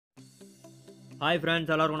Hi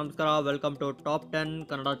friends, ಎಲ್ಲರಿಗೂ ನಮಸ್ಕಾರ. Welcome to top 10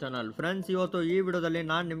 Kannada channel. Friends, ಇವತ್ತು ಈ ವಿಡಿಯೋದಲ್ಲಿ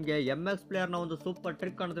ನಾನು ನಿಮಗೆ MS ಪ್ಲೇಯರ್ನ ಒಂದು ಸೂಪರ್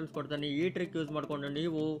ಟ್ರಿಕ್ ಅನ್ನು ತಿಳಿಸ್ಕೊಡ್ತೀನಿ. ಈ ಟ್ರಿಕ್ ಯೂಸ್ ಮಾಡಿಕೊಂಡು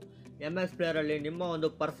ನೀವು MS ಪ್ಲೇಯರಲ್ಲಿ ನಿಮ್ಮ ಒಂದು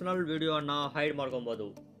ಪರ್ಸನಲ್ ವಿಡಿಯೋನ ಹೈಡ್ ಮಾಡ್ಕೊಬೋದು.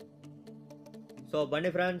 ಸೊ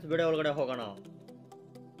ಬನ್ನಿ ಫ್ರೆಂಡ್ಸ್, ವಿಡಿಯೋ ಒಳಗಡೆ ಹೋಗೋಣ.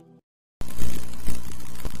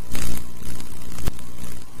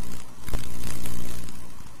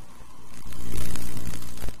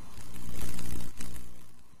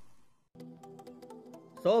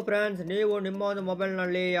 ಸೊ ಫ್ರೆಂಡ್ಸ್, ನೀವು ನಿಮ್ಮ ಒಂದು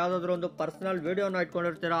ಮೊಬೈಲ್ನಲ್ಲಿ ಯಾವುದಾದ್ರೂ ಒಂದು ಪರ್ಸನಲ್ ವಿಡಿಯೋನ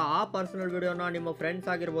ಇಟ್ಕೊಂಡಿರ್ತೀರಾ. ಆ ಪರ್ಸನಲ್ ವಿಡಿಯೋನ ನಿಮ್ಮ ಫ್ರೆಂಡ್ಸ್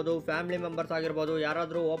ಆಗಿರ್ಬೋದು, ಫ್ಯಾಮಿಲಿ ಮೆಂಬರ್ಸ್ ಆಗಿರ್ಬೋದು,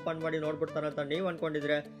 ಯಾರಾದರೂ ಓಪನ್ ಮಾಡಿ ನೋಡ್ಬಿಡ್ತಾರೆ ಅಂತ ನೀವು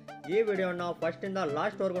ಅಂದ್ಕೊಂಡಿದ್ರೆ ಈ ವಿಡಿಯೋನ ಫಸ್ಟಿಂದ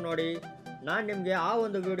ಲಾಸ್ಟ್ವರೆಗೂ ನೋಡಿ. ನಾನು ನಿಮಗೆ ಆ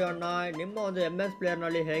ಒಂದು ವಿಡಿಯೋನ ನಿಮ್ಮ ಒಂದು MS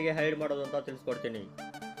ಪ್ಲೇಯರ್ನಲ್ಲಿ ಹೇಗೆ ಹೈಡ್ ಮಾಡೋದು ಅಂತ ತಿಳಿಸ್ಕೊಡ್ತೀನಿ.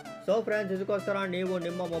 ಸೊ ಫ್ರೆಂಡ್ಸ್, ಇದಕ್ಕೋಸ್ಕರ ನೀವು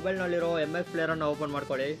ನಿಮ್ಮ ಮೊಬೈಲ್ನಲ್ಲಿರೋ MS ಪ್ಲೇಯರನ್ನು ಓಪನ್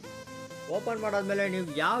ಮಾಡ್ಕೊಳ್ಳಿ. ಓಪನ್ ಮಾಡಾದ್ಮೇಲೆ ನೀವು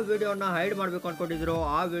ಯಾವ ವಿಡಿಯೋನ ಹೈಡ್ ಮಾಡಬೇಕು ಅಂದ್ಕೊಂಡಿದ್ದೀರೋ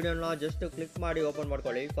ಆ ವಿಡಿಯೋನ ಜಸ್ಟ್ ಕ್ಲಿಕ್ ಮಾಡಿ ಓಪನ್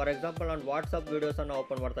ಮಾಡ್ಕೊಳ್ಳಿ. ಫಾರ್ ಎಕ್ಸಾಂಪಲ್, ನಾನು ವಾಟ್ಸಪ್ ವಿಡಿಯೋಸನ್ನು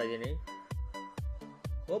ಓಪನ್ ಮಾಡ್ತಾ ಇದ್ದೀನಿ.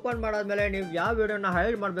 ಓಪನ್ ಮಾಡಾದ್ಮೇಲೆ ನೀವು ಯಾವ ವಿಡಿಯೋನ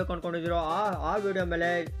ಹೈಡ್ ಮಾಡಬೇಕು ಅಂದ್ಕೊಂಡಿದ್ದೀರೋ ಆ ವಿಡಿಯೋ ಮೇಲೆ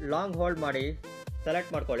ಲಾಂಗ್ ಹೋಲ್ಡ್ ಮಾಡಿ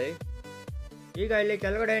ಸೆಲೆಕ್ಟ್ ಮಾಡ್ಕೊಳ್ಳಿ. ಈಗ ಇಲ್ಲಿ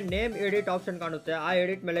ಕೆಳಗಡೆ ನೇಮ್ ಎಡಿಟ್ ಆಪ್ಷನ್ ಕಾಣುತ್ತೆ, ಆ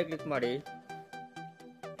ಎಡಿಟ್ ಮೇಲೆ ಕ್ಲಿಕ್ ಮಾಡಿ.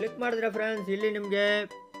 ಕ್ಲಿಕ್ ಮಾಡಿದ್ರೆ ಫ್ರೆಂಡ್ಸ್, ಇಲ್ಲಿ ನಿಮಗೆ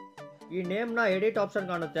ಈ ನೇಮ್ನ ಎಡಿಟ್ ಆಪ್ಷನ್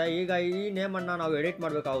ಕಾಣುತ್ತೆ. ಈಗ ಈ ನೇಮನ್ನು ನಾವು ಎಡಿಟ್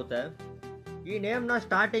ಮಾಡಬೇಕಾಗುತ್ತೆ. ಈ ನೇಮ್ನ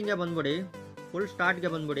ಸ್ಟಾರ್ಟಿಂಗ್ಗೆ ಬಂದ್ಬಿಡಿ, ಫುಲ್ ಸ್ಟಾರ್ಟ್ಗೆ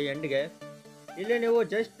ಬಂದ್ಬಿಡಿ, ಎಂಡ್ಗೆ. ಇಲ್ಲಿ ನೀವು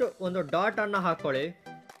ಜಸ್ಟ್ ಒಂದು ಡಾಟನ್ನು ಹಾಕ್ಕೊಳ್ಳಿ.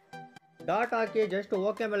 ಡಾಟ್ ಹಾಕಿ ಜಸ್ಟ್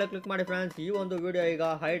ಓಕೆ ಮೇಲೆ ಕ್ಲಿಕ್ ಮಾಡಿ ಫ್ರೆಂಡ್ಸ್. ಈ ಒಂದು ವಿಡಿಯೋ ಈಗ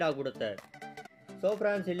ಹೈಡ್ ಆಗಿಬಿಡುತ್ತೆ. ಸೊ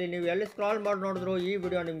ಫ್ರೆಂಡ್ಸ್, ಇಲ್ಲಿ ನೀವು ಎಲ್ಲಿ ಸ್ಕ್ರಾಲ್ ಮಾಡಿ ನೋಡಿದ್ರು ಈ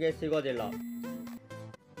ವಿಡಿಯೋ ನಿಮಗೆ ಸಿಗೋದಿಲ್ಲ.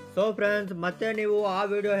 ಸೊ ಫ್ರೆಂಡ್ಸ್, ಮತ್ತೆ ನೀವು ಆ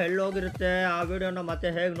ವಿಡಿಯೋ ಎಲ್ಲೋಗಿರುತ್ತೆ, ಆ ವಿಡಿಯೋನ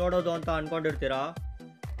ಮತ್ತೆ ಹೇಗೆ ನೋಡೋದು ಅಂತ ಅಂದ್ಕೊಂಡಿರ್ತೀರಾ.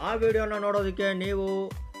 ಆ ವಿಡಿಯೋನ ನೋಡೋದಕ್ಕೆ ನೀವು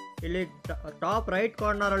ಇಲ್ಲಿ top right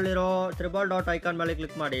ಕಾರ್ನರಲ್ಲಿರೋ triple dot icon ಮೇಲೆ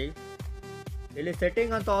ಕ್ಲಿಕ್ ಮಾಡಿ. ಇಲ್ಲಿ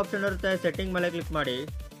ಸೆಟ್ಟಿಂಗ್ ಅಂತ ಆಪ್ಷನ್ ಇರುತ್ತೆ, ಸೆಟ್ಟಿಂಗ್ ಮೇಲೆ ಕ್ಲಿಕ್ ಮಾಡಿ.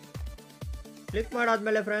 ಕ್ಲಿಕ್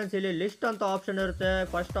ಮಾಡಾದ್ಮೇಲೆ ಫ್ರೆಂಡ್ಸ್, ಇಲ್ಲಿ ಲಿಸ್ಟ್ ಅಂತ ಆಪ್ಷನ್ ಇರುತ್ತೆ,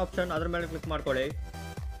 ಫಸ್ಟ್ ಆಪ್ಷನ್, ಅದ್ರ ಮೇಲೆ ಕ್ಲಿಕ್ ಮಾಡ್ಕೊಳ್ಳಿ.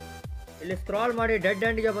 ಇಲ್ಲಿ ಸ್ಕ್ರಾಲ್ ಮಾಡಿ ಡೆಡ್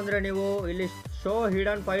ಎಂಡ್ಗೆ ಬಂದರೆ ನೀವು ಇಲ್ಲಿ show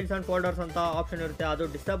hidden files and folders ಅಂತ ಆಪ್ಷನ್ ಇರುತ್ತೆ, ಅದು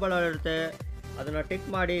ಡಿಸೇಬಲ್ ಆಗಿರುತ್ತೆ. ಅದನ್ನು ಟಿಕ್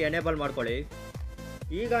ಮಾಡಿ ಎನೇಬಲ್ ಮಾಡ್ಕೊಳ್ಳಿ.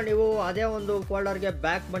 ಈಗ ನೀವು ಅದೇ ಒಂದು ಫೋಲ್ಡರ್ಗೆ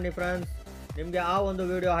ಬ್ಯಾಕ್ ಬನ್ನಿ ಫ್ರೆಂಡ್ಸ್. ನಿಮಗೆ ಆ ಒಂದು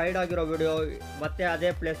ವಿಡಿಯೋ ಹೈಡ್ ಆಗಿರೋ ವಿಡಿಯೋ ಮತ್ತೆ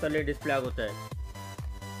ಅದೇ ಪ್ಲೇಸಲ್ಲಿ ಡಿಸ್ಪ್ಲೇ ಆಗುತ್ತೆ.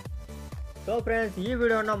 ಸೊ ಫ್ರೆಂಡ್ಸ್, ಈ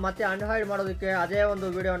ವಿಡಿಯೋನ ಮತ್ತೆ ಅನ್ಹೈಡ್ ಮಾಡೋದಕ್ಕೆ ಅದೇ ಒಂದು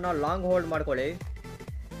ವಿಡಿಯೋನ ಲಾಂಗ್ ಹೋಲ್ಡ್ ಮಾಡ್ಕೊಳ್ಳಿ.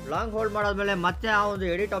 ಲಾಂಗ್ ಹೋಲ್ಡ್ ಮಾಡಾದ್ಮೇಲೆ ಮತ್ತೆ ಆ ಒಂದು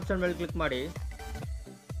ಎಡಿಟ್ ಆಪ್ಷನ್ ಮೇಲೆ ಕ್ಲಿಕ್ ಮಾಡಿ.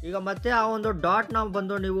 ಈಗ ಮತ್ತೆ ಆ ಒಂದು ಡಾಟ್ನ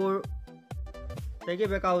ಬಂದು ನೀವು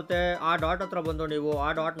ತೆಗಿಬೇಕಾಗುತ್ತೆ. ಆ ಡಾಟ್ ಹತ್ರ ಬಂದು ನೀವು ಆ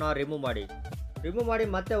ಡಾಟ್ನ ರಿಮೂವ್ ಮಾಡಿ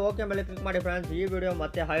ಮತ್ತೆ ಓಕೆ ಮೇಲೆ ಕ್ಲಿಕ್ ಮಾಡಿ ಫ್ರೆಂಡ್ಸ್. ಈ ವಿಡಿಯೋ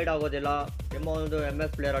ಮತ್ತೆ ಹೈಡ್ ಆಗೋದಿಲ್ಲ, ನಿಮ್ಮ ಒಂದು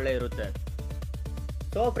MS ಪ್ಲೇಯರಲ್ಲೇ ಇರುತ್ತೆ.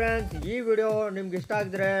 ಸೊ ಫ್ರೆಂಡ್ಸ್, ಈ ವಿಡಿಯೋ ನಿಮ್ಗೆ ಇಷ್ಟ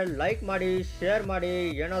ಆಗಿದ್ರೆ ಲೈಕ್ ಮಾಡಿ, ಶೇರ್ ಮಾಡಿ.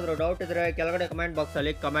 ಏನಾದರೂ ಡೌಟ್ ಇದ್ದರೆ ಕೆಳಗಡೆ ಕಮೆಂಟ್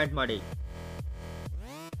ಬಾಕ್ಸಲ್ಲಿ ಕಮೆಂಟ್ ಮಾಡಿ.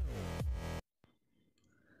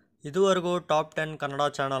 ಇದುವರೆಗೂ ಟಾಪ್ 10 ಕನ್ನಡ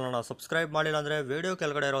ಚಾನಲನ್ನು ಸಬ್ಸ್ಕ್ರೈಬ್ ಮಾಡಿಲ್ಲ ಅಂದರೆ ವಿಡಿಯೋ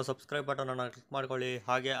ಕೆಳಗಡೆ ಇರೋ ಸಬ್ಸ್ಕ್ರೈಬ್ ಬಟನನ್ನು ಕ್ಲಿಕ್ ಮಾಡ್ಕೊಳ್ಳಿ.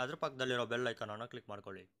 ಹಾಗೆ ಅದ್ರ ಪಕ್ಕದಲ್ಲಿರೋ ಬೆಲ್ ಐಕಾನನ್ನು ಕ್ಲಿಕ್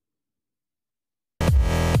ಮಾಡ್ಕೊಳ್ಳಿ.